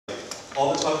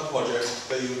of the type of project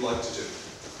that you would like to do,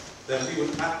 then we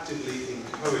would actively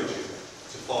encourage you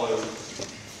to follow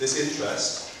this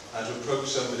interest and to approach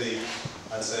somebody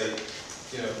and say,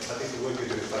 you know, I think the work you're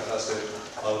doing is fantastic,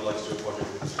 I would like to do a project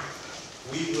with you.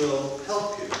 We will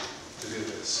help you to do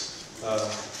this. I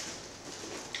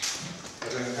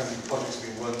don't know how many projects have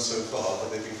been run so far,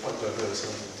 but they've been quite diverse,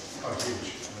 haven't they? Oh,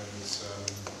 huge. I mean, there's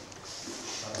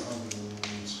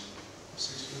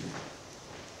 160.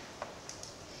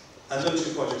 And those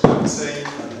two projects are the same,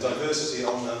 and the diversity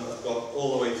on them have got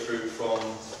all the way through from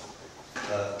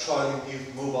trialling new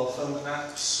mobile phone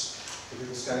apps for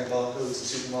people scanning barcodes in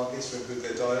supermarkets to improve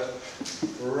their diet,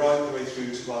 right the way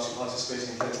through to actually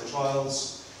participating in clinical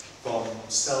trials, from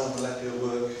cell molecular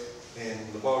work in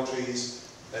laboratories,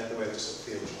 and the way to sort of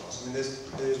field trials. I mean,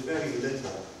 there's very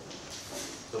little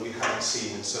that we haven't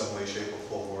seen in some way, shape or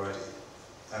form already.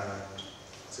 And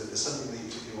so if there's something that you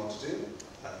particularly want to do,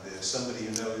 and there's somebody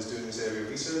you know is doing this area of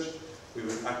research, we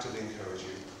would actively encourage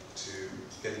you to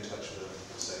get in touch with them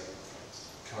and say,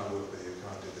 can I work with you, can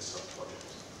I do this type of project?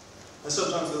 And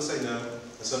sometimes they'll say no,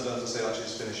 and sometimes they'll say actually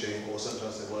it's finishing, or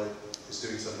sometimes they'll say, well, it's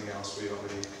doing something else, we're not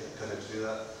really cut out to do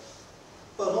that.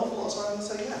 But an awful lot of time they'll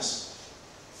say yes.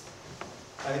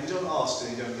 And if you don't ask,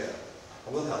 then you don't get.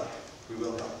 And we'll help. We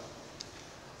will help.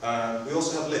 We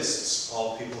also have lists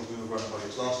of people who have run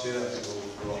projects last year, people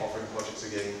who are offering projects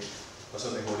again, or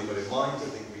something already got in mind. I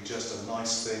think it would be just a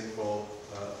nice thing for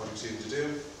a project student to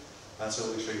do. And so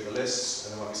we'll show you the lists,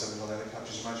 and there might be something on there that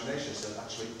captures your imagination. So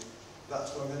actually, that's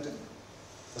what I'm going to do.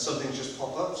 And some things just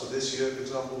pop up. So this year, for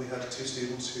example, we had 2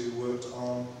 students who worked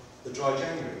on the Dry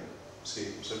January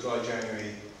scheme. So Dry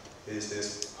January is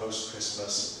this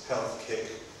post-Christmas health kick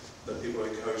that people are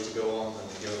encouraged to go on and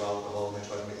they give alcohol and they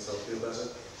try to make themselves feel better.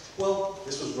 Well,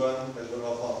 this was run at one of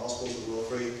our partner hospitals that were all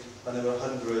free, and there were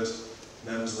 100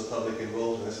 members of the public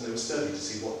enrolled in this, and they were studied to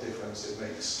see what difference it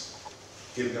makes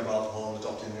giving up alcohol and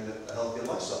adopting a healthier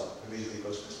lifestyle immediately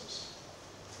post-Christmas.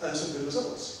 And some good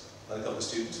results. And a couple of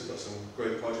students have got some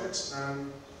great projects,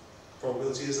 and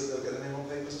probability is that they'll get a name on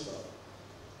papers as well.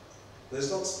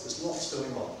 There's lots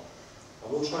going on.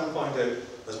 And we'll try and find out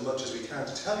as much as we can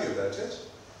to tell you about it,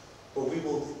 but we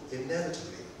will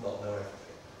inevitably not know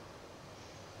everything.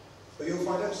 But you'll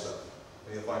find out stuff.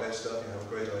 And you'll find out stuff, you have a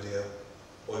great idea,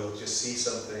 or you'll just see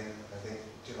something and think,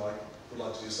 you know, I would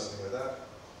like to do something with that.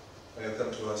 And you'll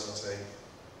come to us and say,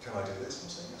 can I do this? And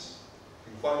we'll say yes. If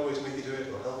we can find a way to make you do it,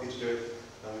 or help you to do it,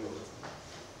 then we will.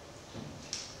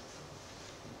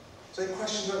 So any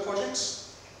questions about projects?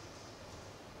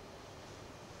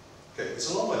 Okay, it's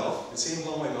a long way off. It seems a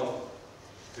long way off.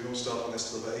 We won't start on this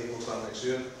till about April time next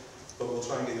year, but we'll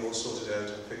try and get you all sorted out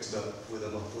and fixed up with a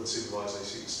supervisor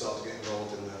so you can start to get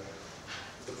involved in the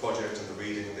project and the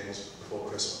reading and things before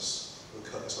Christmas. We'll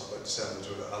cut this off by December to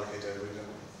allocate everybody, don't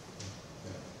we?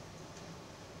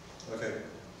 Yeah. Okay.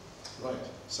 Right.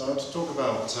 So I want to talk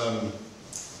about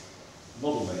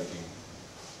model making.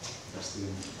 That's the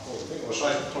important thing. Or should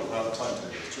I talk about the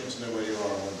timetable? Do you want to know where you are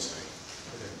on Wednesday?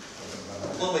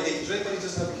 Well, wait, does anybody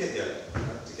doesn't have a kit yet?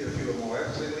 To give a few more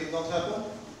out. Does anybody not have one?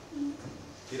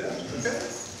 You don't? Okay.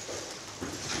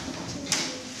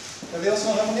 Anybody else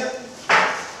not have one yet?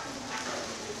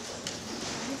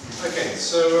 Okay,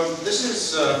 so this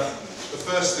is the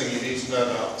first thing you need to know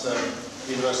about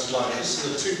University Library. This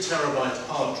is a 2 terabyte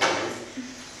hard drive,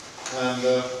 and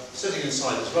sitting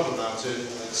inside is rubber mounted,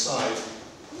 and inside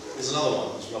is another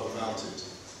one that's rubber mounted.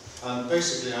 And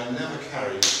basically, I never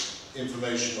carry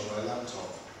information on my laptop.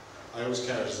 I always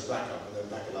carry it as a backup and then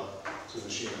back it up to the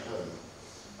machine at home.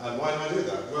 And why do I do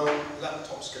that? Well,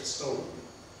 laptops get stolen.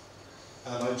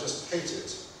 And I just hate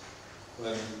it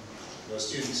when a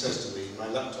student says to me, my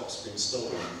laptop's been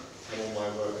stolen and all my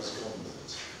work is gone with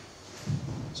it.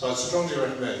 So I'd strongly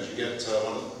recommend you get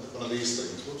one of these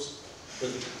things. Whoops.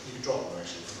 But you can drop them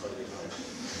actually from quite a good height.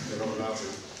 They're not allowed to.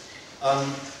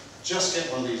 Just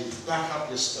get one of these, back up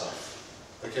your stuff.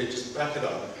 Okay, just back it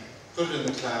up. Put it in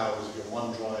the cloud as your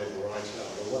OneDrive or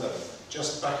iCloud or whatever.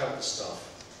 Just back up the stuff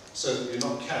so that you're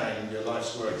not carrying your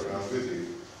life's work around with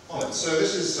you. Right, so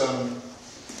this is the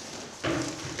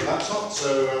laptop.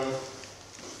 So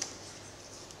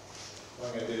what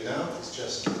I'm going to do now is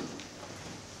just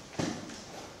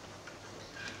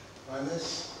find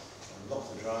this, unlock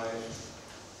the drive.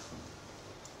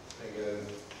 There you go.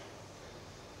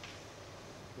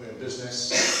 We're in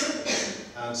business.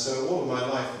 And so all of my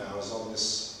life now is on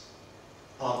this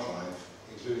hard drive,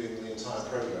 including the entire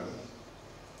program.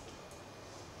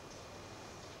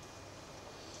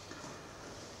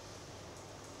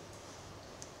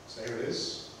 So here it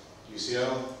is,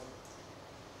 UCL,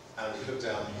 and if you look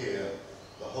down here,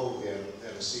 the whole of the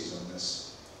MSc is on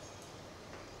this.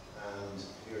 And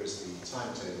is the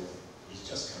timetable, which is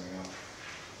just coming up.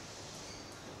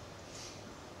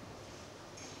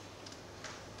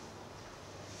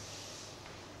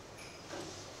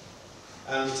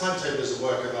 And the timetable is a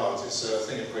work of art. It's a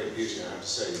thing of great beauty, I have to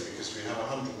say, because we have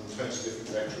 120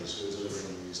 different lecturers who are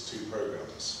delivering these two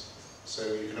programs.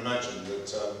 So you can imagine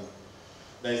that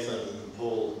Nathan and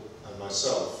Paul and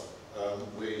myself,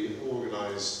 we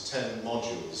organised 10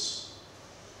 modules,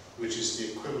 which is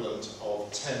the equivalent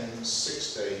of 10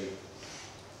 six-day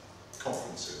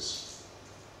conferences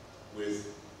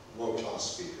with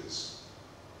world-class speakers.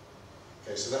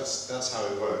 Okay, so that's how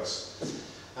it works.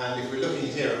 And if we're looking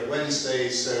here at Wednesday,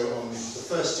 so on the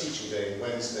first teaching day,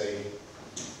 Wednesday,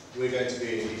 we're going to be,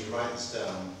 you need to write this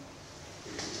down,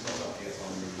 because it's not up yet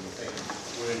on the thing.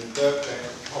 We're in Birkbeck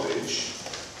College,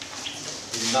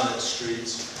 in Nullet Street,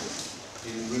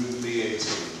 in room B18.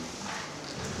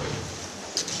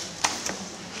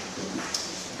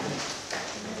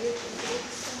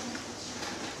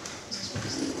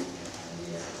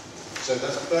 So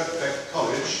that's Birkbeck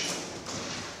College,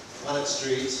 Nullet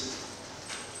Street.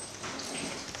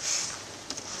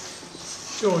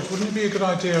 George, wouldn't it be a good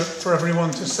idea for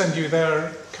everyone to send you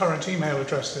their current email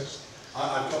addresses?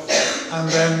 I've got that. And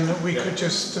then we could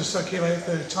just circulate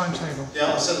the timetable. Yeah,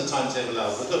 I'll send the timetable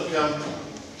out. But look,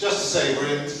 just to say,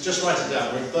 just write it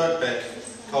down. We're in Birkbeck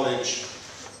College,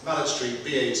 Mallet Street,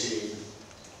 B18.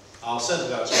 I'll send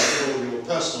it out to you with all your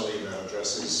personal email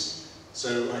addresses.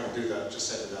 So I can do that, just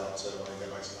send it out when I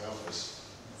go back to my office.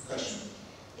 Question?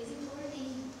 Is it for the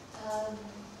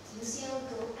UCL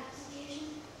Go application?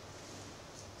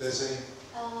 There's a...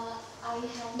 I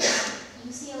have my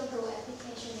UCL Go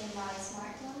application in my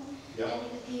smartphone, Yeah. and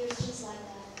it appears just like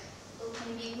that. But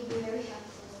maybe it would be very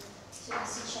helpful to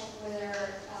us to check whether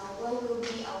what will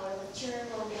be our lecture,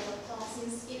 what will be our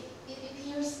classes. It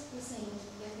appears the same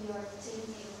with your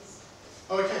timetables.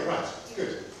 Oh, okay, right.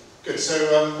 Good. Good. So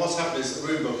what's happened is the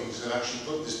room bookings have actually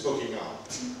put this booking up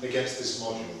against this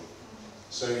module.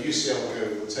 So UCL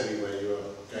Go will tell you where you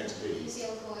are going to be.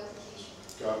 UCL Go application.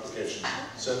 Go application.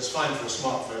 So it's fine for a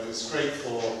smartphone. It's great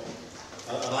for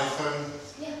an iPhone,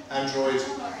 Yeah. Android,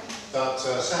 but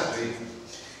sadly,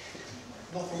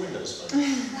 not for Windows Phone.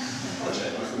 Okay,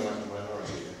 I feel like a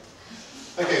minority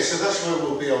here. Okay, so that's where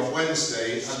we'll be on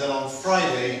Wednesday, and then on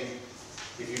Friday,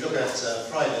 if you look at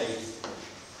Friday,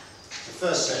 the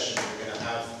first session we're going to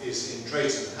have is in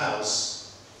Drayton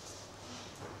House,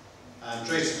 and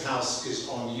Drayton House is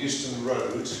on Euston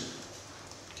Road,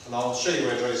 and I'll show you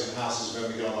where Drayton House is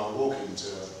when we go on our walking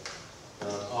tour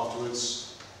afterwards.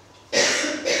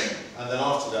 And then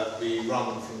after that, we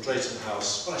run from Drayton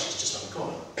House, well actually it's just around the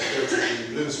corner, go to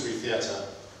the Bloomsbury Theatre,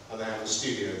 and they have a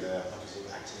studio there, like a sort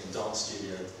of acting and dance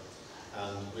studio,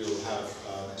 and we will have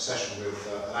a session with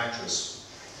an actress,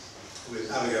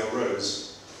 with Abigail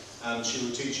Rose, and she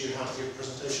will teach you how to give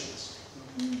presentations.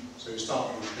 So you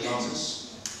start with Pilates,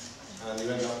 and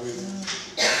you end up with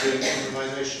doing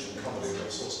improvisation and comedy and all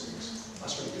sorts of things.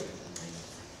 That's really good.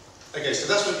 Okay, so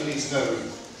that's what you need to know.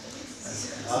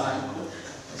 9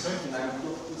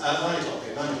 o'clock,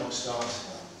 okay, 9 o'clock start.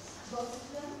 Both of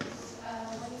them,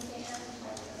 Wednesday and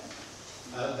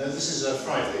Friday. No, this is a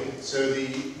Friday, so the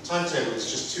timetable is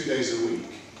just 2 days a week,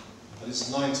 and it's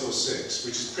 9 till 6,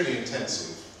 which is pretty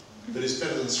intensive, but it's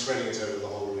better than spreading it over the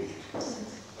whole week.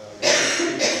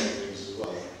 Things as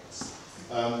well.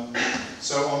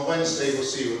 So on Wednesday we'll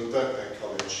see you at Birkbeck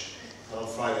College, and on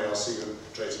Friday I'll see you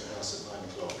at Drayton House at 9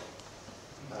 o'clock.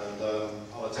 And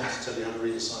I'll attempt to tell you how to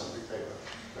read a scientific paper.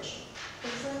 Question?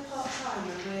 Is there part-time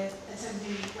when we're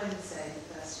attending Wednesday,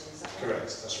 the first year, is that right?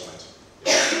 Correct, that's right.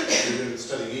 Yeah. We're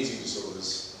studying eating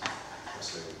disorders.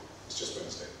 It's just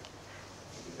Wednesday.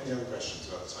 Any other questions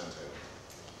about the timetable?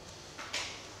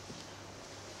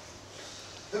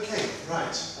 Okay,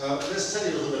 right. Let's tell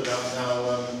you a little bit about now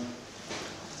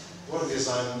what it is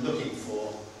I'm looking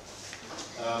for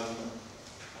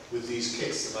with these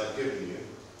kits that I've given you.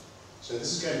 So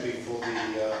this is going to be for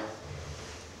the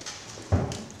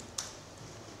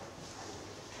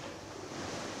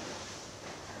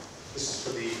this is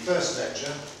for the first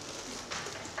lecture,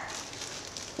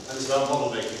 and it's about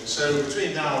model making. So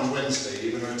between now and Wednesday,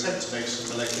 you're going to attempt to make some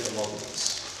molecular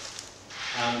models.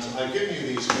 And I've given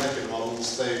you these molecular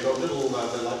models. They've got little,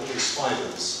 they're like little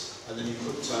spiders, and then you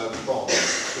put bonds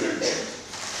through them.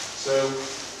 So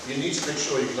you need to make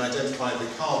sure you can identify the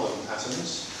carbon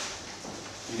atoms.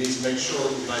 You need to make sure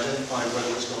that you can identify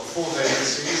whether it's got 4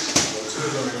 valencies, or 2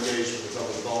 of them are engaged with a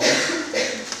double bond.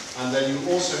 And then you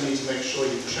also need to make sure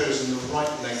you've chosen the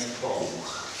right length bond.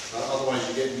 Otherwise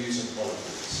you get mutant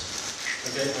molecules.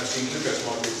 Okay, as you can look at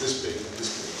molecules this big and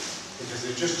this big, because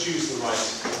they just choose the right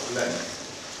length.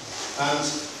 And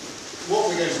what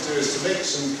we're going to do is to make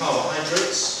some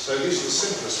carbohydrates. So these are the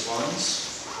simplest ones.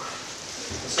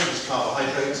 The simplest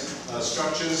carbohydrate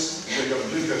structures. So you've got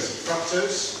glucose and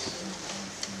fructose.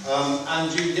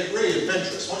 And you can get really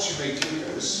adventurous. Once you make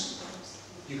glucose,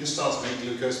 you can start to make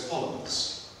glucose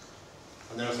polymers.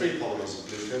 And there are 3 polymers of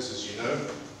glucose, as you know.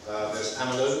 There's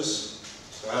amylose.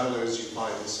 So amylose you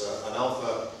find is an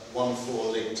alpha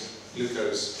 1,4 linked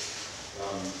glucose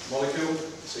molecule.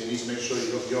 So you need to make sure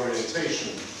you've got the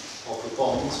orientation of the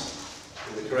bond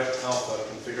in the correct alpha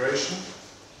configuration.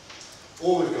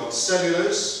 Or we've got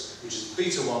cellulose, which is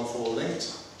beta 1,4 linked.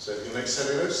 So if you make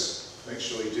cellulose, make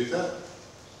sure you do that.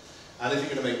 And if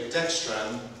you're going to make dextran,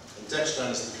 and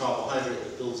dextran is the carbohydrate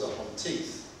that builds up on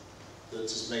teeth, that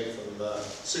is made from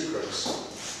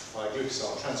sucrose by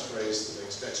glucoside transferase that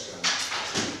makes dextran,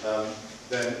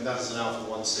 then that is an alpha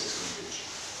 1,6 linkage.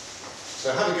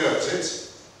 So have a go at it.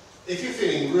 If you're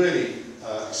feeling really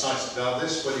excited about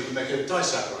this, well, you can make a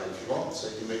disaccharide if you want, so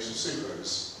you can make some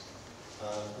sucrose,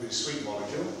 really sweet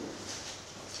molecule.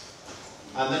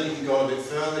 And then you can go on a bit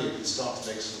further, you can start to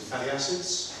make some fatty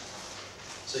acids.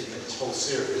 So you can make this whole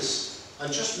series,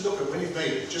 and just look at, when you've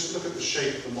made it, just look at the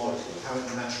shape of the molecule, how it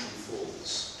naturally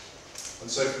falls. And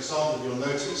so, for example, you'll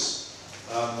notice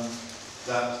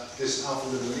that this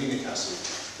alpha-linolenic acid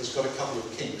has got a couple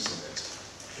of kinks in it.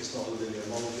 It's not a linear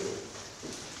molecule.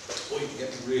 Or you can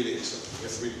get really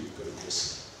good at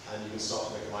this, and you can start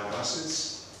to make amino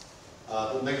acids.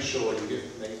 But make sure you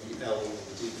make the L or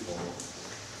the D form.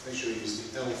 Make sure you use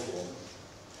the L form.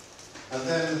 And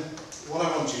then what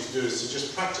I want you to do is to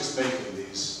just practice making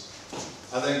these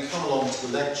and then come along to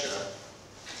the lecture.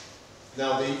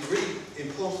 Now the really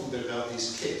important bit about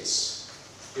these kits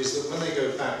is that when they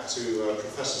go back to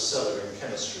Professor Seller in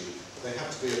chemistry, they have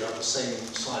to be about the same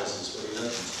size as what he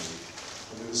lent them to me,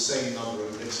 and with the same number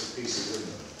of bits and pieces in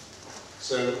them.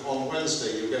 So on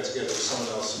Wednesday you'll get together with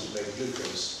someone else who's made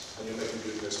glucose, and you'll make a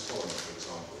glucose polymer, for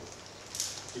example.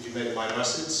 If you made amino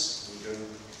acids, you can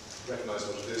recognise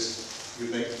what it is. You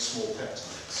make small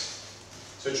peptides.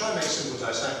 So try and make simple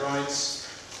disaccharides,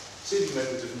 see if you make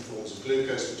the different forms of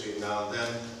glucose between now and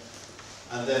then.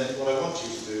 And then what I want you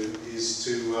to do is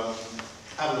to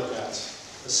have a look at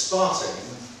aspartame,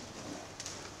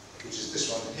 which is this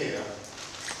one here.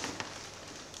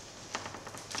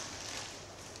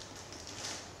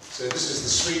 So this is the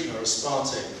sweetener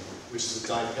aspartame, which is a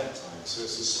dipeptide. So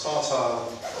it's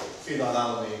aspartyl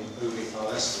phenylalanine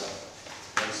O-methyl ester.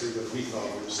 And so you've got methyl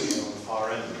group sitting on the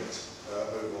far end of it,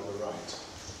 over on the right.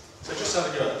 So just have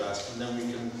a go at that, and then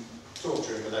we can talk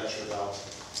during the lecture about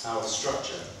how the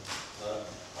structure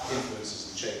influences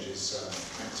and changes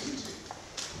activity.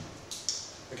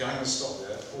 Okay, I'm going to stop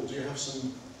there. Paul, do you have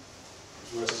some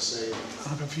words to say? I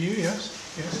have a few, yes.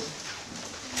 Yes.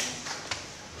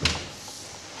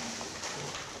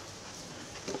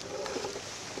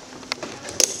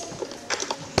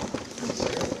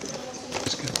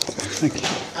 Thank you.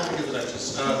 Happy to give the lectures.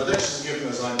 The lectures are given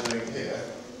as I'm doing here.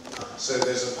 So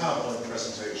there's a PowerPoint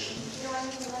presentation.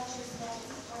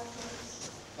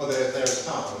 Oh, there's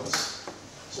PowerPoints.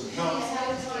 So the PowerPoint.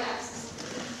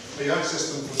 Oh, you access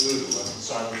them from Moodle.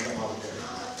 Sorry, I'm going to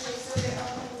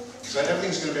So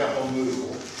everything's going to be up on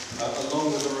Moodle,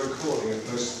 along with a recording of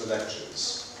most of the lectures.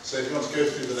 So if you want to go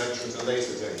through the lecture at a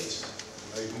later date,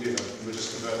 you can do that. We'll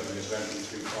just convert them into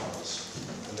MP3 files,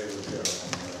 and they will appear on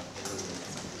Moodle.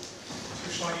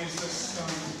 Shall I use this?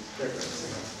 Go for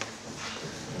it.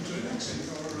 Do it next week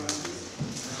or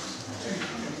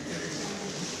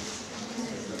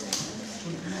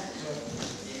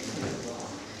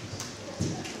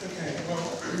okay, well,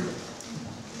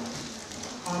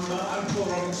 I'm Paul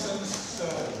Robinson, this is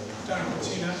Darren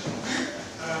Martina.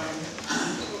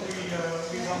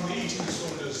 We run the eating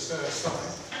disorders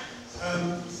side.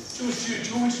 George, do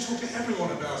you want me to talk to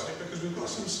everyone about it? Because we've got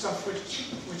some stuff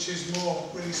which is more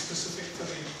really specific for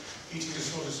the eating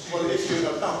disorders. Well, if you've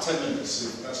got about 10 minutes,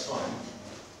 that's fine.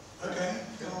 Okay.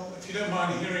 Well, if you don't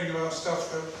mind hearing about stuff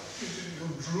that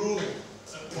you'll drool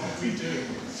at what we do.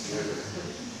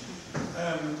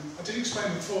 I did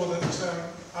explain before that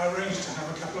I arranged to have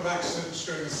a couple of accidents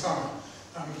during the summer.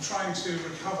 I'm trying to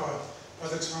recover by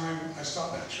the time I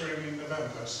start lecturing in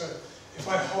November. So if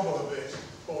I hobble a bit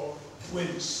or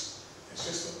wince, it's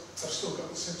just that I've still got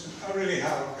the symptoms. I really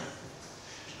have.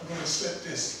 I've got a slip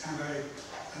disc and a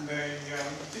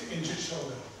injured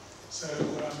shoulder. So,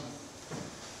 but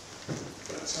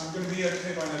I'm going to be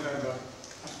okay by November.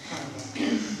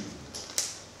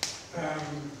 Right,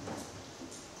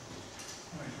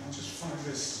 I'll just find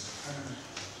this PowerPoint.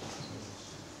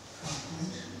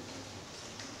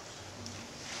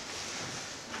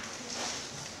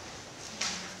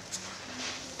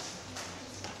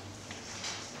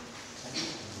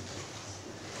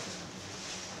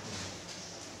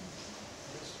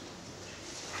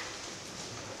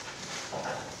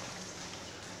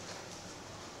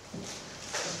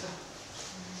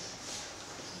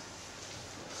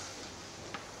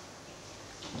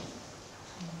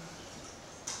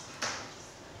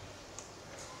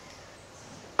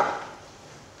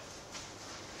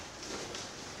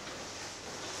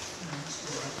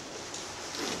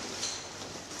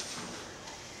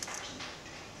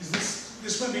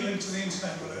 won't be linked to the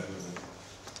internet, will it?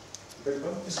 Big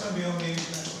one? This won't be on the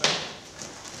internet, will it?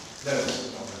 No, this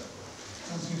is not it.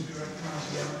 Doesn't seem to be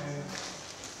recognised on there.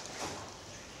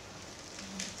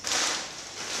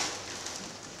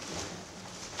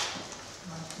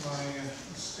 That's my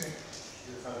mistake.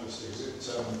 You found this, is it,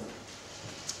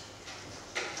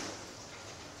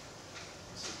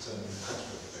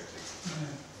 password protected?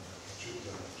 Yeah. Should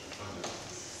find it.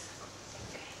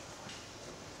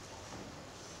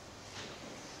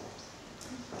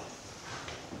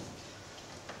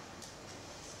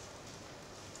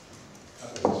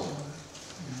 That is.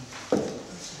 Yeah.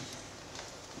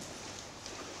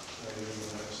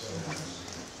 That's it.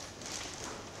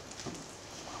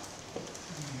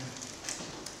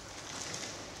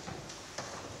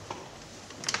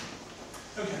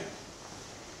 Okay.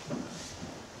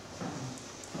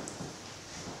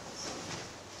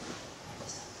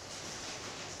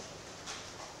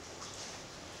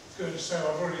 Good, so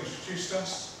I've already introduced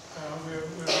us. We're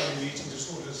on the eating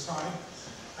disorders side.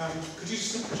 Could you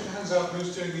just put your hands up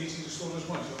who's doing the eating disorders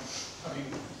module? I mean,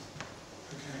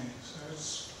 okay, so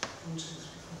it's 1, 2, 3,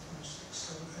 4, 5, 6,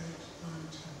 7, 8, 9,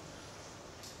 10.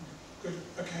 Good,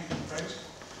 okay, great.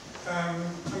 I'm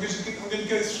going to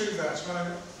go through that.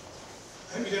 I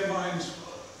hope you don't mind.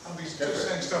 I'll be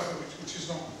saying stuff which is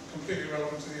not completely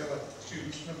relevant to the other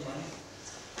students. Never mind.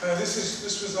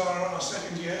 This was our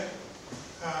second year.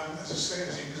 As I say,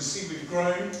 as you can see, we've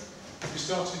grown. We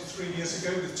started 3 years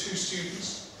ago with 2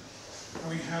 students. And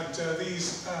we had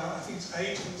these, I think it's 8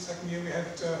 in the second year. We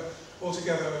had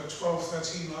altogether 12,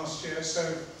 13 last year.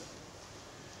 So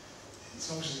it's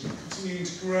obviously continuing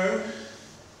to grow.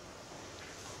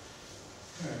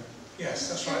 Yes,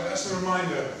 that's right. That's a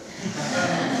reminder.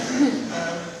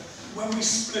 When we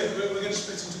split, we're going to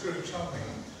split into groups, aren't we?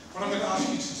 What I'm going to ask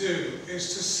you to do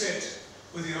is to sit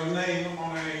with your name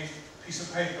on a piece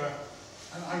of paper,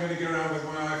 and I'm going to go around with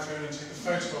my iPhone and take a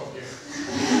photo of you.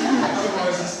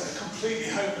 Otherwise, it's completely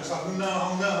hopeless. I've no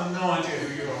idea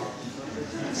who you are.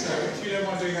 So if you don't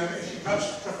mind doing that, if you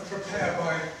perhaps prepare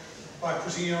by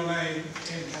putting your name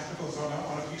in capitals on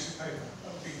a piece of paper,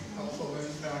 that would be helpful.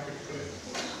 Then I could put it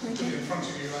in front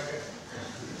of you like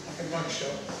a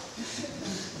mugshot.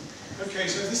 Okay,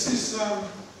 so this is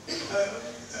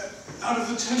out of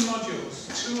the 10 modules,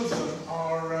 2 of them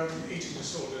are eating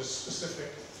disorders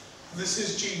specific. And this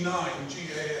is G9,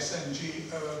 GASNG009,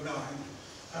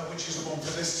 which is the one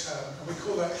for this term, and we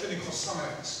call that clinical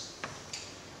science.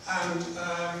 And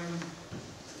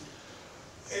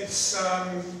it's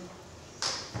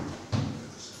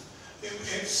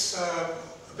a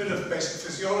bit of basic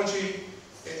physiology.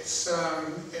 It's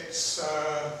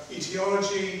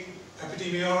etiology,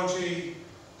 epidemiology,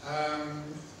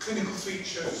 clinical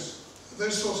features,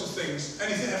 those sorts of things.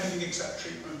 Everything except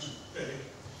treatment, really.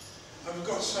 And we've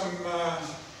got some.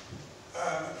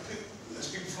 There's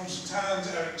people from St Anne's,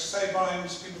 Eric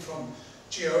Sabines, people from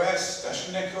GOS,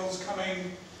 Dasha Nichols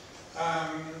coming.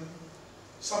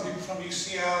 Some people from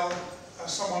UCL.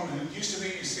 Someone who used to be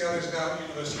at UCL is now at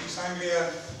University of East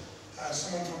Anglia.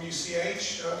 Someone from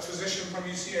UCH, a physician from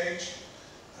UCH.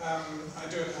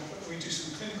 We do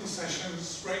some clinical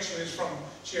sessions. Rachel is from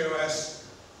GOS.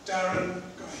 Darren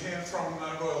got here from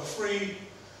Royal Free.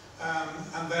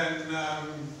 And then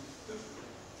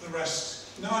the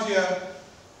rest. Nadia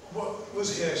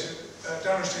was here.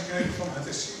 Darren's taken over from her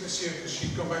this year because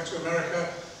she'd gone back to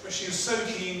America. But she was so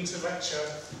keen to lecture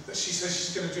that she says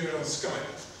she's going to do it on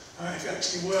Skype. If it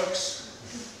actually works,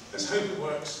 let's hope it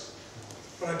works.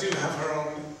 But I do have her on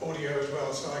audio as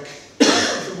well, so if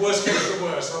the worst comes to the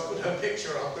worst, I'll put her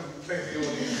picture up and play the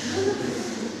audio.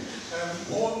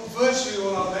 Virtually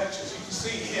all our lectures, you can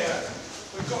see here,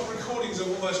 we've got recordings of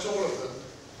almost all of them,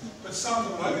 but some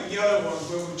of them, like the yellow ones,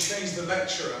 where we change the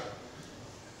lecturer.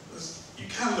 You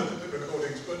can look at the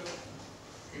recordings, but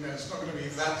it's not going to be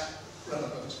that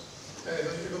relevant.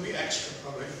 It'll be extra,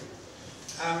 probably.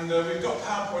 And we've got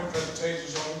PowerPoint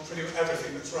presentations on pretty much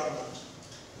everything that's relevant.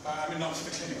 Not for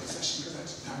the clinical session, because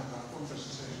that's now about one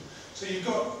presentation. So you've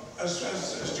got, as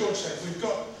George said, we've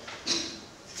got,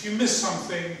 if you miss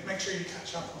something, make sure you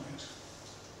catch up on it.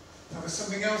 Now there's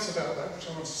something else about that which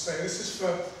I want to say. This is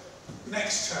for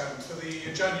next term, for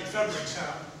the January-February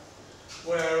term,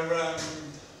 where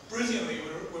brilliantly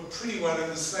we're pretty well in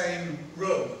the same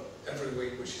room every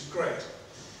week, which is great.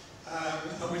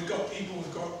 And we've got people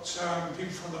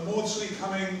from the Maudsley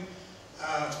coming,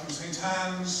 from St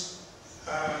Anne's,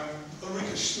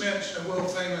 Ulrika Schmidt, a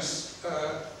world-famous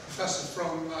professor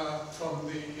from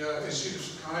the Institute of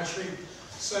Psychiatry.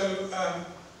 So,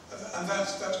 and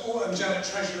that's all, and Janet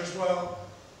Treasure as well,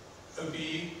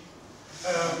 OBE.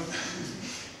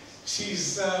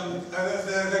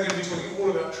 They're going to be talking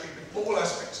all about treatment, all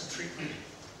aspects of treatment.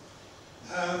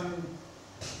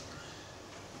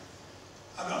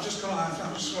 I'm just going to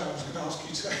ask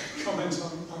you to comment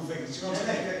on things. Do you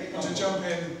want to jump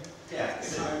in? Yeah.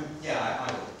 I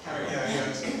will carry on.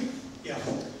 Yeah.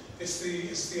 It's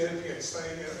the opiates.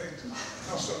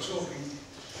 I'll stop talking.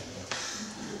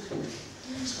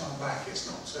 It's my back. It's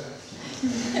not.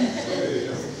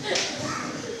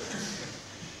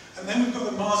 And then we've got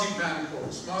the marzipan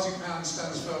course. Marzipan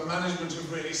stands for Management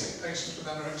of Really Sick Patients with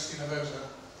Anorexia Nervosa,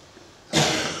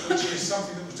 which is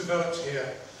something that was developed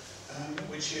here,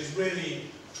 which is really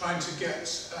trying to get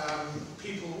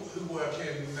people who work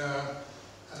in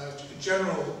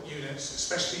general units,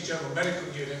 especially general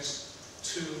medical units,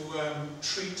 to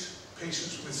treat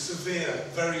patients with severe,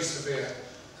 very severe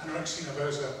anorexia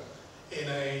nervosa in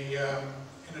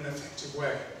an effective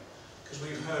way. Because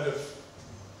we've heard of,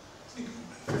 I think,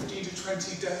 15 to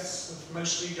 20 deaths of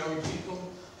mostly young people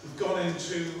who've gone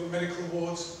into medical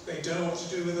wards. They don't know what to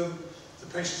do with them. The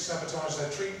patients sabotage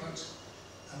their treatment,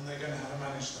 and they don't know how to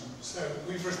manage them. So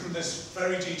we've written this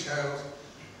very detailed.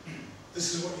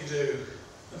 This is what you do,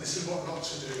 and this is what not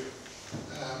to do.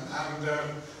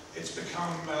 It's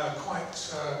become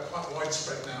quite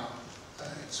widespread now.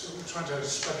 We're trying to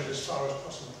spread it as far as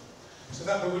possible. So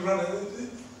that, but we run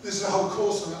this is a whole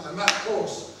course on that, and that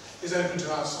course is open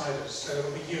to outsiders. So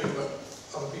it'll be you, but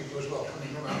other people as well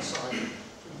coming from outside. Do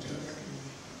you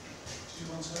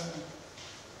want to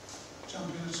jump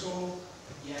in at all?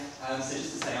 Yeah. So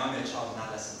just to say, I'm a child and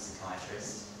adolescent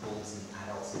psychiatrist, also an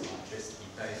adult psychiatrist. We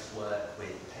both work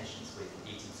with patients with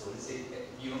eating disorders.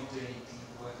 You want to do any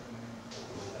work at the moment?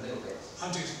 A little bit. I'm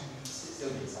doing something.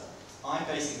 Still doing something. I'm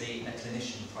basically a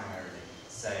clinician primarily.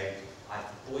 So I've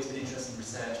always been interested in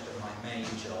research, but my main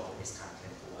job is kind of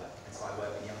clinical work. And so I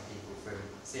work with young people from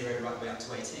 0 right the way up to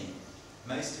 18.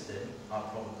 Most of them are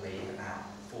probably about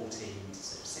 14 to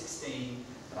sort of 16,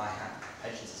 but I have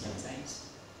patients as young as 8.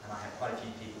 And I have quite a few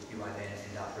people who I then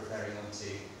end up referring on to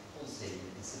Halsey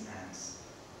in St Anne's.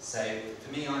 So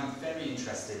for me, I'm very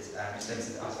interested in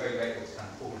terms of, I was very grateful to kind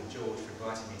of Paul and George for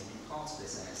inviting me to be part of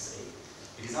this MSc,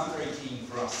 because I'm very keen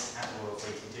for us at the Royal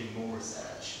Free to be doing more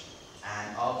research.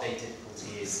 And our big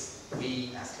difficulty is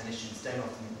we, as clinicians, don't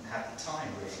often have the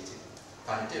time really to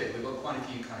kind of do it. We've got quite a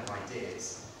few kind of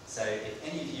ideas. So if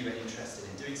any of you are interested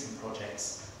in doing some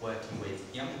projects working with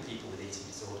younger people with eating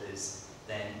disorders,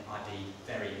 then I'd be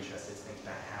very interested to think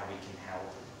about how we can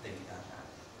help think about that.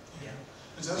 Yeah.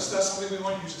 And so that's something we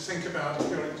want you to think about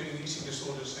if you're doing the eating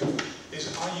disorders thing, is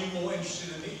are you more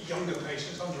interested in the younger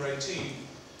patients under 18,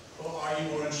 or are you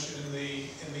more interested in the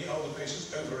older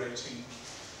patients over 18?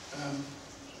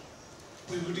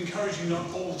 We would encourage you not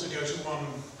all to go to one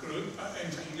group. In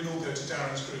fact, you can all go to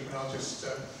Darren's group and I'll just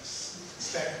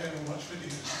stay at home and watch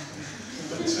videos.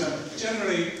 But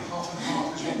generally, half and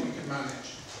half is what we can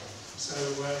manage. So,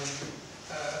 but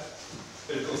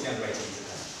of course, the under 18s are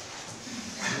there.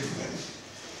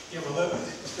 Yeah, well,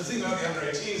 the thing about the under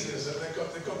 18s is that they've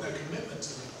got no commitment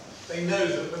to them. They know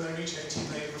that when they reach 18,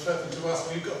 they refer them to us,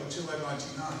 and we've got them until they're 99.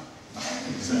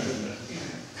 So, you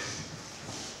know.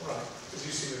 Right, because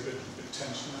you see a bit of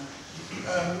tension there.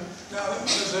 Now,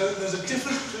 there's a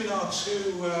difference between our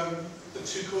the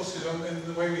two courses in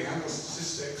the way we handle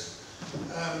statistics.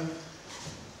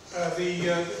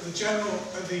 The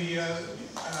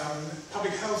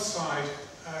public health side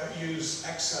use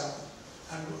Excel,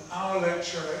 and our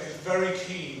lecturer is very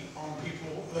keen on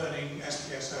people learning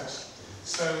SPSS.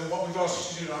 So what we've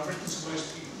asked you to do, I've written to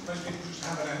most people just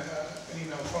have an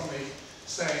email from me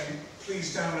saying,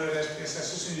 please download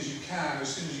SPSS as soon as you can, as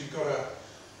soon as you've got a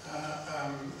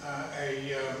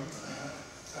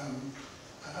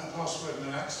password and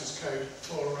an access code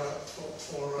for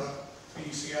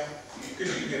UCL, because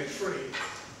you can get it free.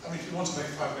 I mean, if you want to make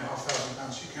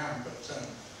 £5,500, you can, but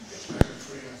it's made it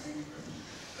free, I think.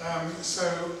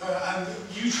 And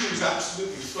YouTube is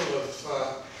absolutely full of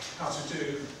how to do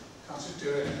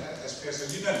it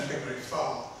SPSS. You don't have to go very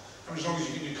far. I mean, as long as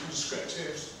you can do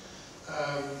conscriptives,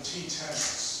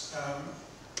 t-tests,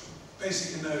 basic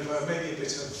ANOVA, maybe a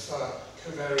bit of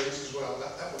covariates as well.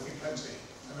 That would be plenty.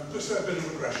 And plus a bit of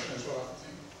regression as well, I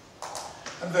think.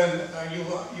 And then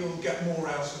you'll get more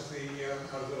out of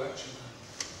the lecture.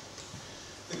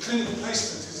 The clinical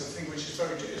placement is a thing which is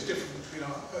different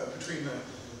between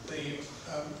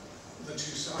the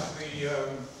two sides,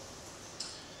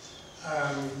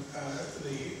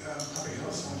 the public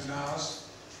health side and ours.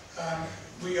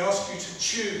 We ask you to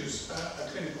choose a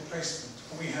clinical placement.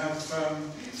 And we have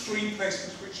 3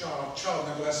 placements which are child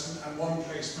and adolescent, and 1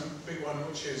 placement, big one,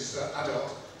 which is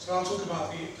adult. So I'll talk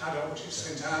about the adult, which is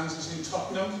St Anne's, it's in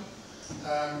Tottenham.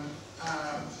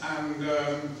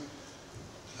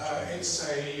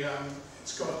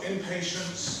 It's got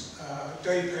inpatients,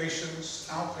 day patients,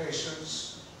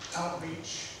 outpatients,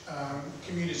 outreach,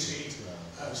 community,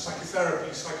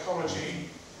 psychotherapy, psychology,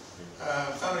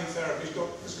 family therapy.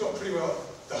 It's got pretty well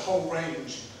the whole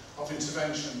range of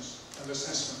interventions and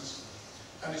assessments.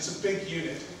 And it's a big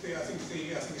unit. I think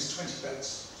it's 20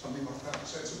 beds, something like that.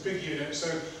 So it's a big unit. So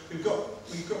we've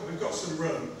got some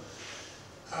room.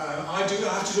 I have to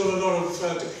do a lot of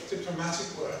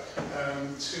diplomatic work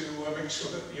to make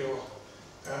sure that you're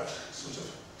sort of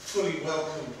fully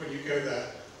welcomed when you go there,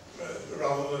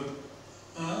 rather than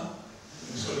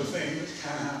sort of thing that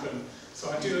can happen. So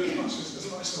I do as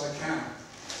much as I can.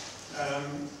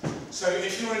 So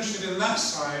if you're interested in that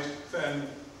side, then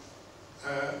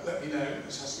let me know, let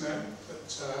us know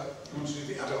that you want to do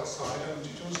the adult side. And do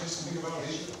you want to say something about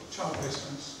the child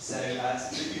placements? So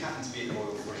if you happen to be at the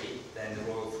Royal Free, then the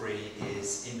Royal Free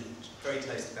is very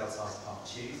close to Belsize Park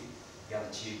Tube. The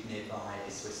other tube nearby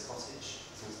is Swiss Cottage.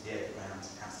 It's also the overground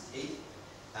Hampstead Heath.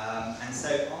 And so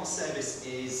our service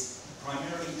is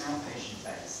primarily outpatient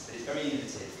based, but it's very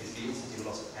innovative because we also do a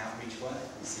lot of outreach work.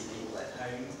 We see people at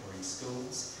home or in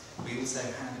schools. We also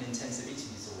have an intensive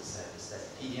eating disorder service. There's a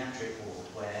paediatric ward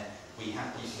where we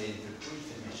have people in for brief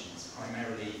admissions,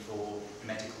 primarily for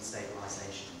medical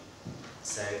stabilisation.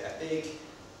 So a big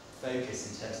focus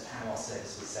in terms of how our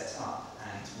service was set up,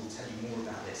 and we'll tell you more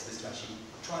about this, was to actually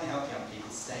try and help young people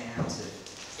stay out of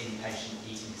inpatient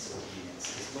eating disorder units,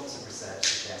 because lots of research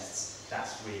suggests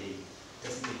that's really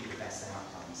doesn't give you the best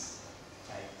outcomes.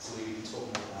 Okay, so we can talk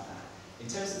more about that. In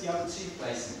terms of the other two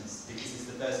placements, because it's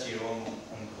the first year on the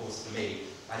course for me,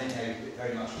 I don't know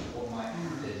very much what might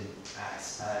happen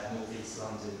at North East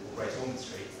London or Great Ormond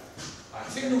Street. I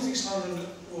think North East London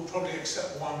will probably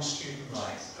accept one student.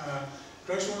 Right.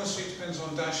 Great Ormond Street depends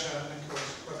on Dasha, and of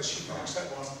course whether she can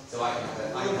accept one. So I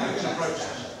can have a chat with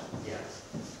Dasha. Yeah.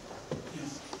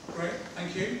 Great,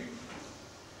 thank you.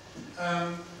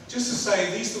 Just to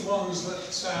say, these are the ones that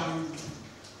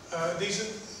these are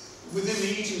within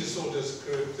the eating disorders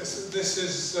group.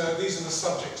 These are the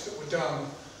subjects that were done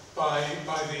by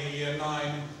the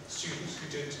 9 students who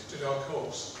did our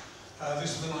course.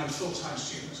 These are the 9 full-time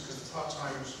students, because the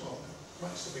part-timers, well,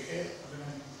 might still be here. I don't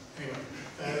know. Anyway,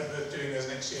 they're doing theirs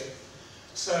next year.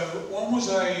 So one was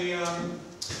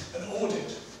an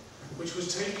audit, which was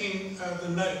taking the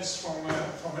notes from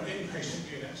an inpatient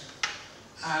unit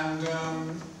and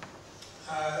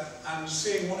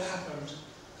seeing what happened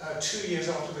 2 years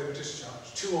after they were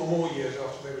discharged, 2 or more years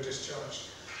after they were discharged.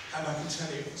 And I can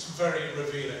tell you, it's very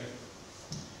revealing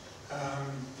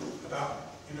about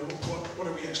what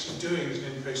are we actually doing as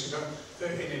an inpatient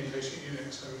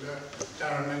units. And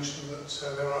Darren mentioned that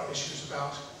there are issues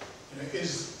about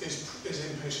is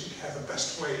inpatient care the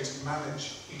best way to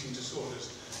manage eating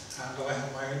disorders. And I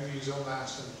have my own views on that,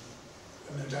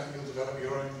 and no doubt you'll develop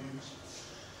your own views.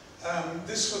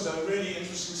 This was a really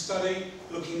interesting study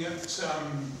looking at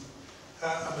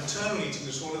a maternal eating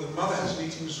disorder. The mother has an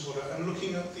eating disorder, and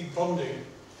looking at the bonding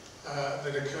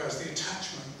that occurs, the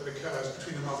attachment that occurs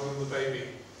between the mother and the baby.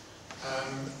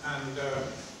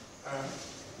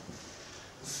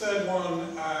 The third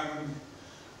one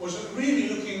was really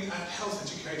looking at health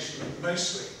education,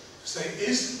 mostly to say,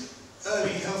 is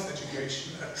early health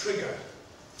education a trigger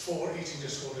for eating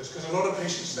disorders? Because a lot of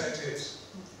patients say it is.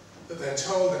 That they're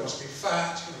told they must be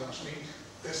fat, they must eat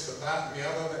this and that and the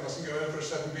other, they mustn't go over a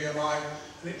certain BMI,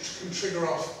 and it can trigger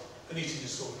off an eating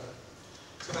disorder.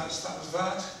 So that was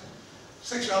that.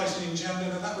 Sexuality and gender,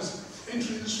 and that was an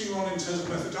interesting one in terms of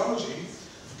methodology,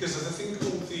 because there's a thing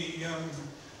called the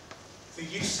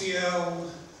UCL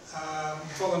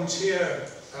volunteer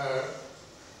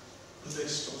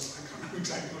list, or I can't remember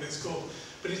exactly what it's called,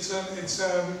 but it's a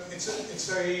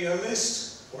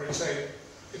list, or it's a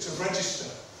register.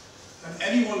 And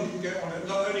anyone can get on it,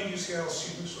 not only UCL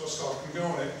students or staff can go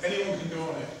on it, anyone can go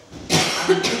on it.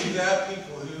 And really there are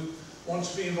people who want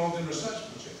to be involved in research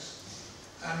projects.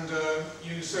 And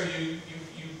you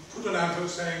put an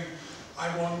advert saying, I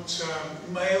want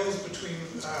males between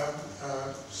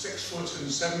 6 foot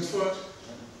and 7 foot.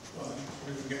 Well, you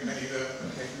probably wouldn't get many there.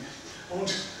 Okay. I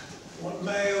want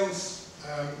males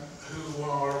who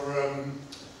are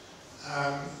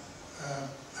have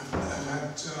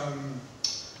had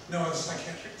no other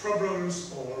psychiatric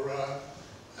problems, or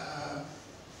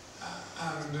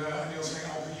and you're saying,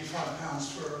 I'll pay you £5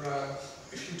 for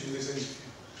if you do this interview.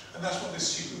 And that's what this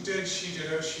student did. She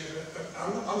did an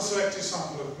unselected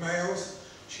sample of males.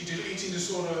 She did eating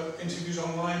disorder interviews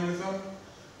online with them,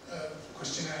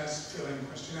 questionnaires, fill-in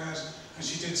questionnaires, and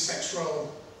she did sex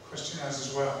role questionnaires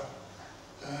as well.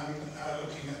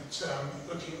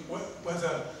 looking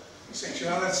whether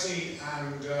sexuality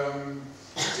and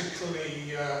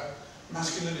particularly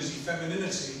masculinity,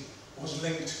 femininity was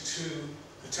linked to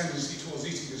a tendency towards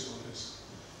eating disorders.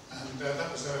 And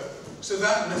that was so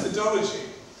that methodology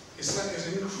is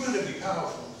incredibly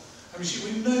powerful. I mean,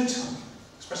 in no time,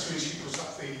 especially when she puts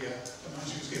up the man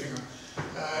she was giving her,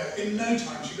 in no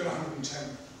time she got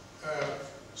 110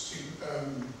 student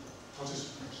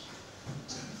participants.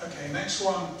 So, okay, next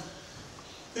one.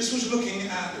 This was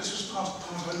part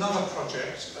of another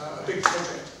project, a big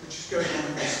project which is going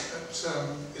on at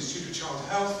Institute of Child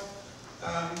Health,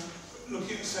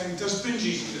 looking at saying, does binge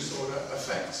eating disorder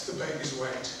affect the baby's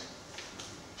weight?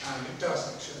 And it does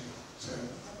actually. So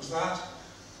that was that.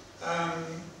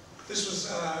 This was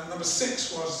number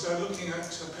 6 was looking at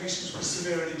patients with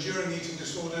severe and enduring eating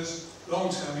disorders,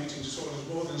 long-term eating disorders,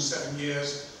 more than 7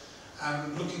 years,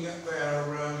 and looking at their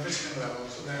vitamin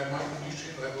levels and their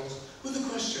micronutrient levels with the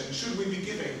question, should we be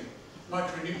giving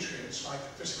micronutrients like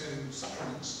vitamin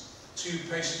supplements to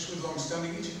patients with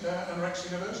long-standing anorexia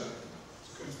nervosa?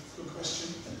 It's a good question.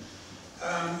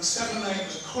 7 and 8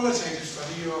 was a qualitative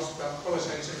study. You asked about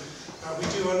qualitative.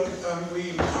 We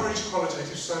encourage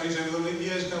qualitative studies. Over the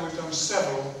years now we've done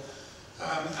several.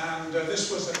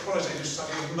 This was a qualitative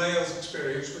study of males'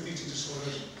 experience with eating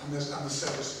disorders and the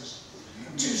services.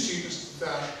 And 2 students did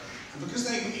that, and because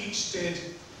they each did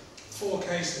 4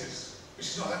 cases, which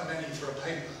is not that many for a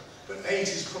paper, but 8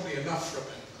 is probably enough for a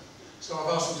paper. So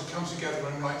I've asked them to come together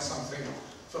and write something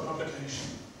for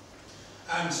publication.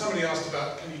 And somebody asked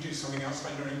about, can you do something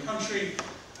outside your own country?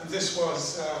 And this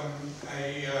was a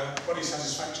body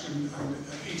satisfaction and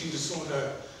eating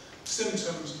disorder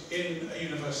symptoms in a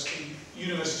university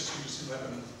students in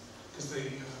Lebanon, because the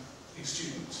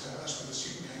student, that's where the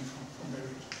student came from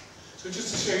Beirut. So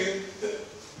just to show you that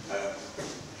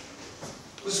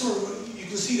you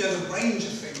can see there's a range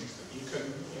of things that you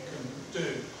can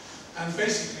do. And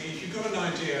basically, if you've got an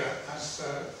idea, as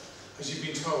you've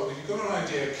been told, if you've got an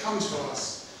idea, come to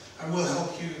us and we'll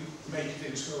help you make it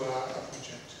into a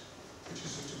project which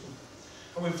is suitable.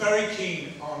 And we're very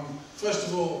keen on, first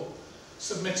of all,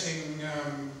 submitting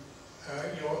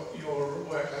your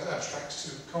work as abstracts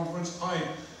to the conference. I'm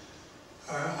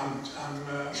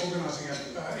organising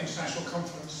an international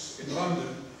conference in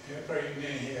London, very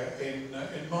near here,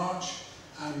 in March,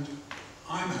 and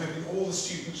I'm hoping all the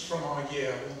students from our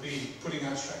year will be putting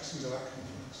abstracts into that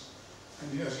conference.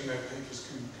 And as you know, papers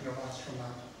can arise from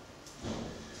that.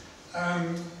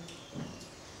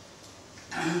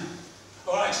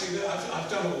 Well, actually, I've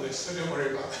done all this, so don't worry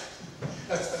about that.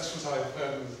 That's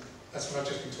what I've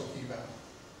just been talking about,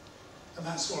 and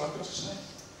that's all I've got to say.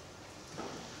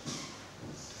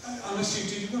 Unless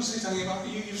did you want to say something about,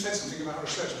 you've said something about a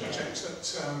research project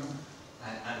at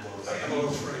Oil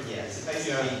Free. Yeah, so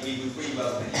basically we would really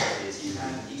welcome any ideas you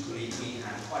have. Equally, we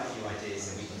have quite a few ideas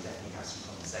and we can definitely have some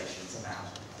conversations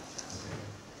about that.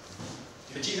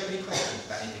 But do you have any questions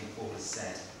about anything Paul has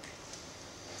said?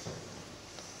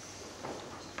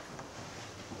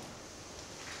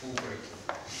 All Greek.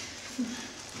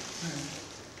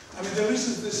 I mean, there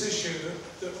is this issue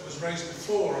that was raised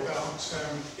before about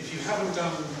if you haven't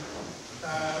done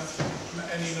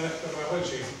any molecular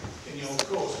biology in your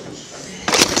course, which I think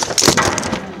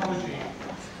biology.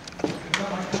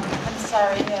 I'm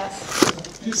sorry, yes.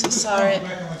 I'm so sorry.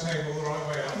 Back on the table the right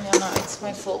way up. Yeah, no, it's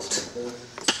my fault.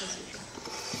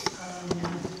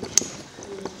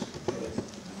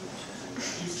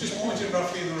 You've just pointed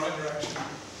roughly in the right direction.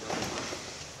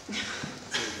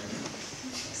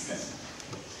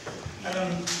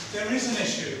 There is an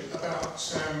issue about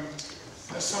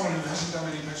someone who hasn't done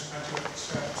any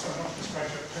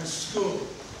postgraduate, post-school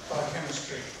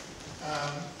biochemistry,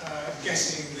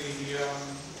 guessing the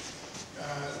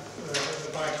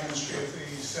biochemistry of the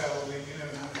cell,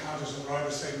 how does a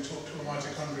ribosome talk to a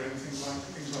mitochondria and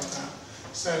things like that.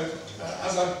 So,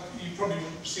 you probably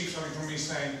received something from me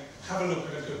saying, have a look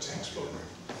at a good textbook.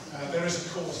 There is a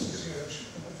course, as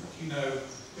you know,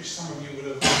 which some of you will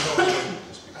have enrolled in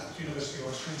at the University of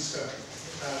Westminster,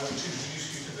 which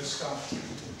introduced you to this stuff.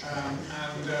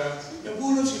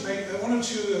 One or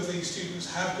two of these students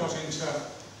have got into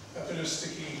a bit of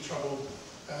sticky trouble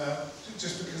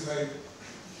just because they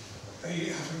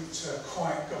haven't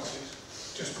quite got it,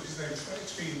 just because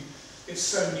it's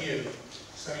so new.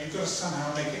 So you've got to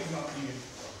somehow make it not new.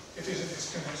 It's going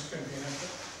to be an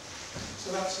effort.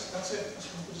 So that's it. That's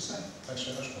what I'm going to say. Thanks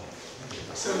very much, Paul.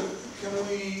 So can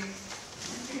we?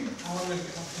 How long have we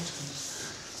got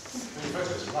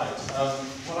Photos, right.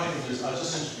 What I can do is I'll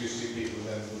just introduce you people and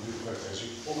then we'll do photos.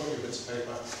 You've all got your bits of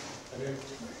paper. Have you?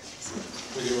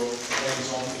 With your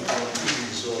names on your eating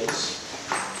disorders.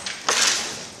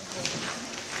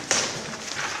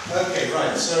 Okay,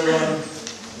 right, so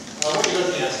what you're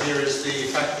looking at here is the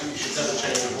fact that you should never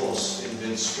change a horse in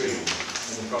midstream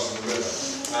when crossing the river.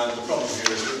 And the problem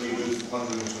here is that we move from one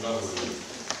room to another room,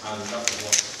 and that was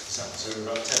what has happened, so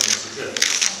we're about 10 minutes adrift.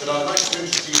 But I'd like to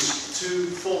introduce two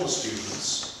former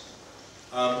students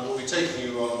who will be taking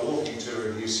you on a walking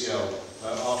tour in UCL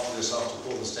after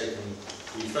Paul has taken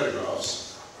the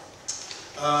photographs.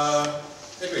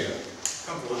 Edwina,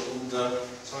 come forward and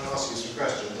so I'm going to ask you some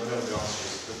questions. I know the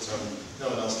answers, but no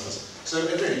one else does. So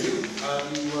Edwina, you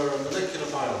were a molecular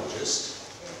biologist.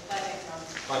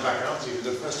 By background, you did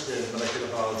a first degree in molecular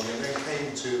biology and then came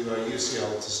to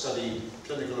UCL to study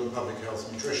clinical and public health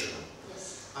nutrition.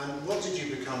 Yes. And what did you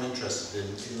become interested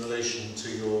in relation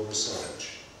to your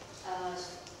research?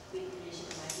 With relation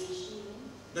to my PhD, you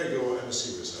mean? No, your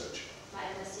MSc research. My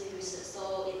MSc research.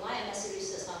 So in my MSc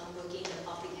research, I'm working in the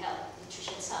public health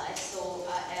nutrition side. So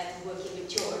I am working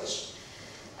with George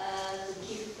to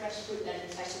give fresh fruit and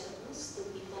vegetables to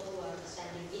people who are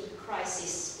standing in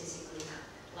crisis, basically,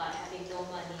 like having no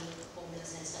money,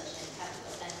 homeless and such, and have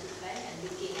a plan to plan and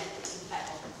looking at the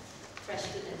impact of fresh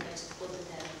fruit and vegetables to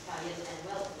their diet and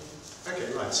well-being.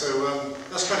 Okay, right. So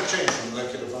that's quite a change from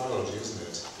molecular biology, isn't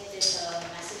it? It is a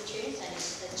massive change, and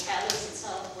it's the challenge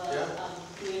itself.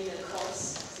 Doing the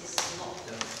course is not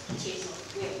a case of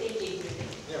we're thinking, really.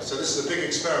 Yeah. So this is a big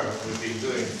experiment we've been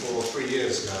doing for 3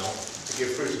 years now to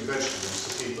give fruit and vegetables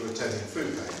to people attending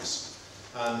food banks.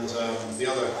 And the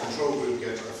other control group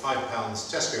get a £5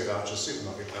 Tesco voucher,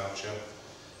 supermarket voucher,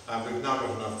 and we've now got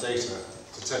enough data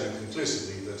to tell you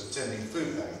conclusively that attending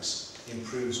food banks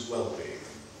improves well-being.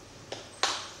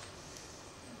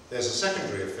 There's a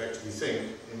secondary effect, we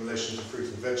think, in relation to fruit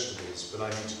and vegetables, but I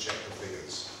need to check the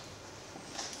figures.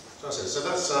 So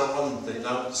that's one thing.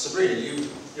 Now, Sabrina,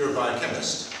 you're a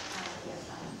biochemist.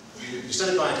 You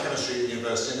studied biochemistry at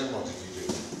university, and then what did you do?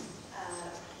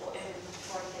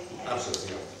 Before I came here.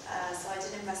 Absolutely, yeah. So I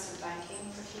did investment banking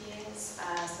for a few years. So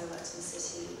I worked in the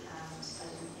city and I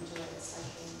didn't enjoy it. So I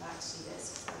came back to do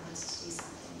this because I wanted to do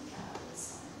something with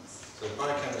science. So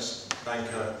biochemist,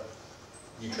 banker,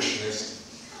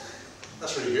 nutritionist.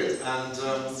 That's really good. And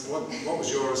what was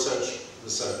your research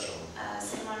on?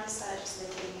 So my research is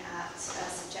looking at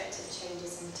subjective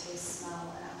changes in taste,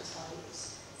 smell and appetite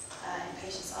in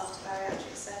patients after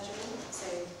bariatric surgery. So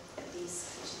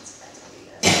these patients effectively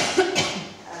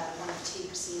one of 2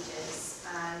 procedures,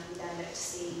 and we then look to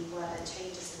see were there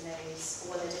changes in those,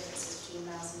 or were there differences between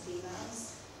males and females,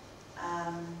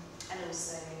 and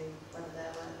also whether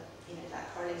there were, that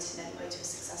correlated in any way to a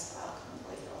successful outcome of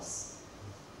weight loss.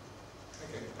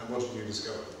 Okay, and what did you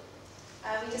discover?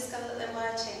 We discovered that there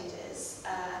were changes,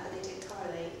 but they did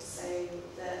correlate, so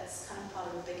that's kind of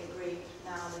part of a bigger group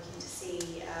now looking to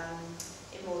see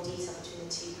in more detail between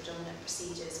the 2 predominant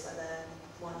procedures whether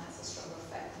one has a stronger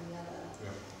effect than the other.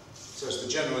 Yeah. So it's the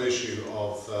general issue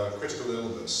of critical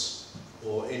illness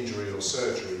or injury or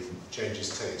surgery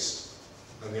changes taste,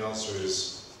 and the answer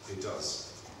is it does.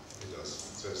 It does.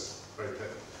 So it's very clear.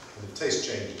 And if taste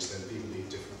changes, then people eat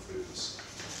different foods.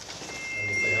 And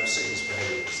if they have sickness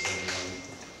behaviours, then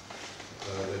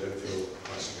they don't feel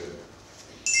quite so good.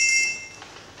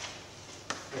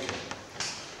 Okay.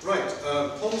 Right,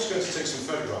 Paul's going to take some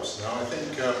photographs now. I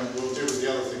think we'll deal with the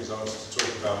other things I wanted to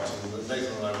talk about, and that Nathan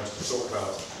and I wanted to talk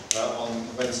about on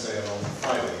Wednesday and on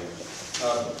Friday.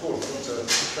 Paul, do you want to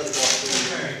photograph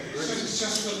the... Okay, it's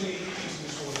just for the eating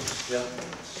disorders. Yeah.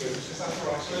 So is that all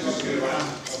right? So let's just go around.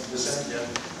 This end, yeah.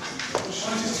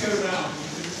 Shall I just go around?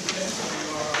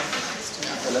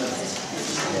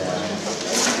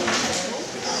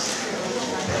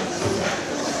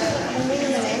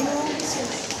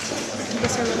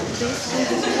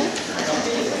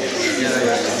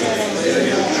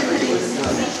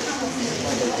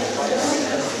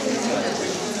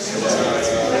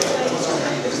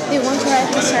 Do you want to write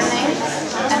the surname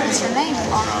and the surname? I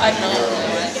don't know.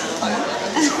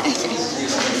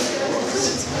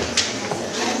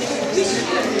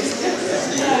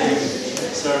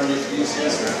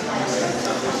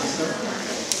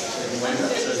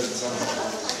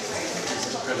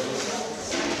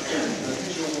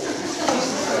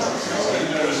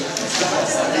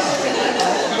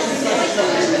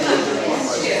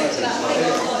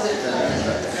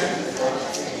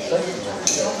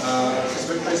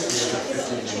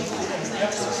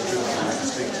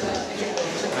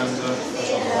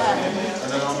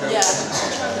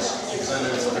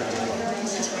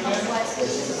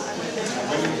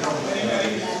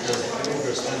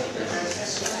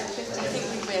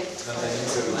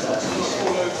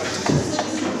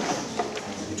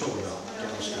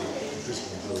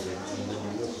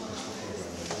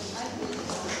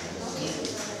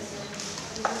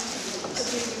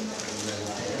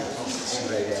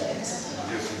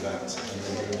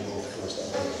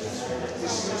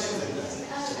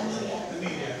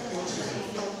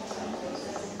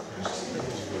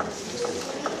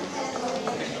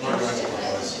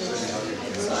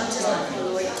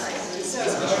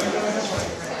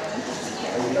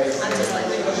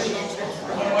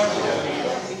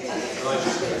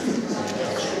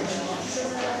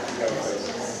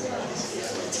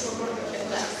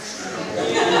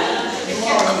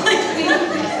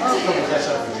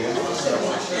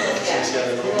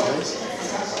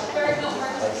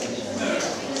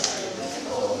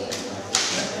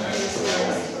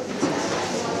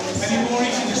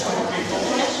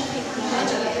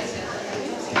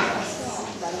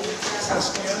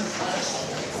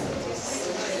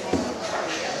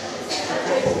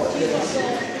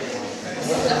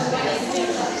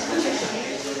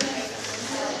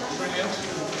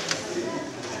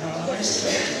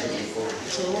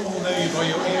 So we'll all know you by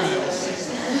your emails.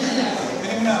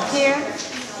 Anyone else? Here.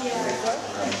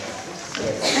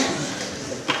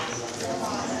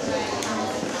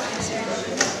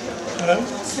 Hello?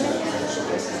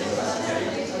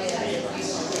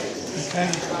 Okay.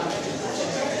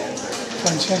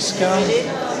 Francesca?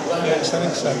 Yes, I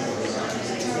think so.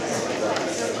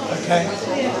 Okay.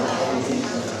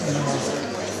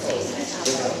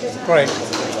 Great.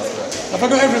 Have I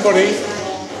got everybody?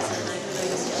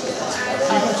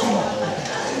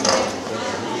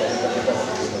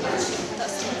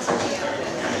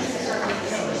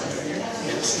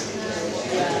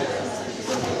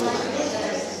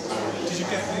 Did you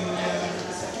get the...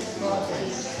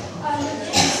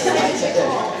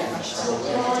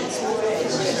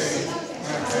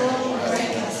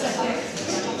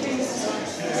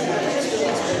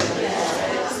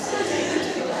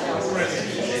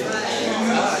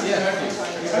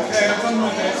 Okay, I've done my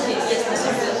best.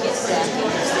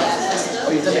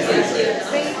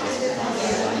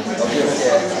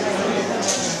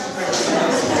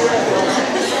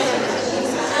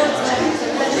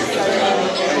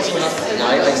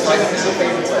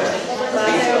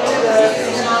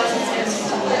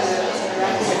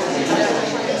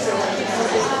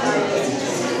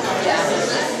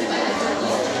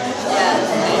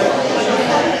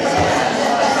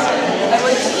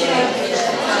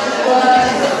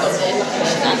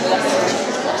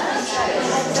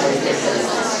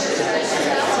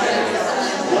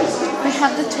 We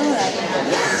have the tour right now.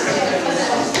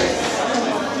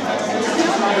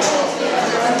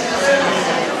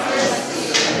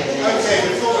 Okay,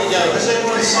 before we go, has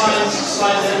everyone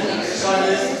signed in?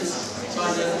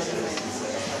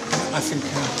 I think...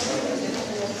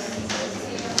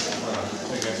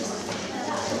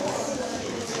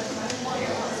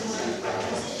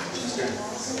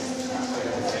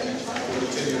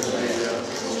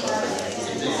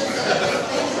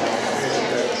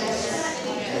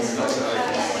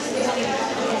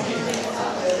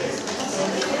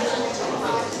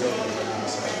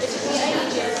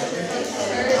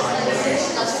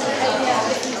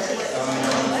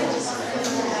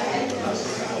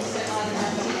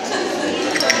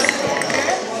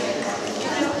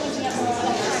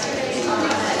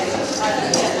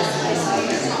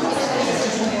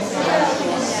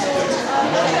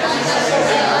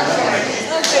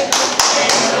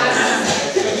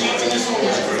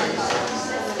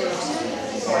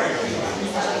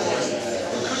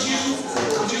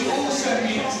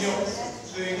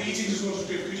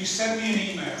 Send me an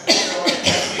email so I can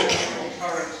get your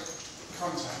current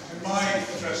contact. And my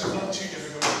address is not too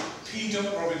difficult,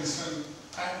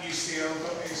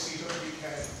 p.robinson@ucl.ac.uk.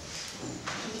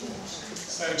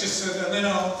 So just so that then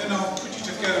I'll put you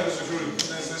together as a group. And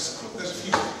there's a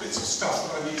few bits of stuff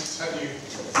that I need to tell you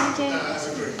as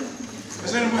a group.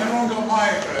 Has everyone got my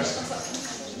address?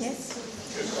 Yes.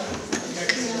 Good.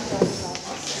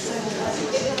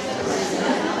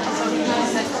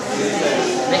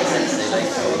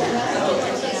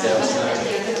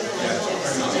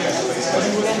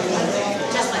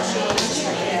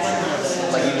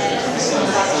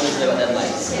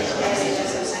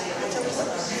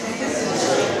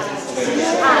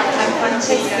 Hi, I'm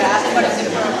Francesca.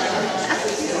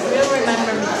 You'll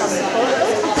remember me from the photo.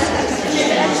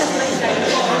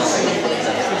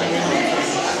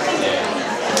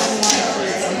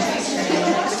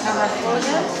 Have a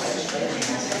photo?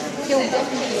 He'll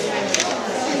definitely remember.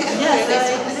 Yes, I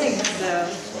think so.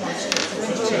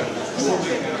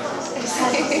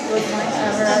 With my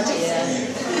camera, yeah.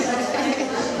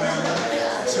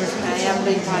 I am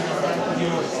being part of that.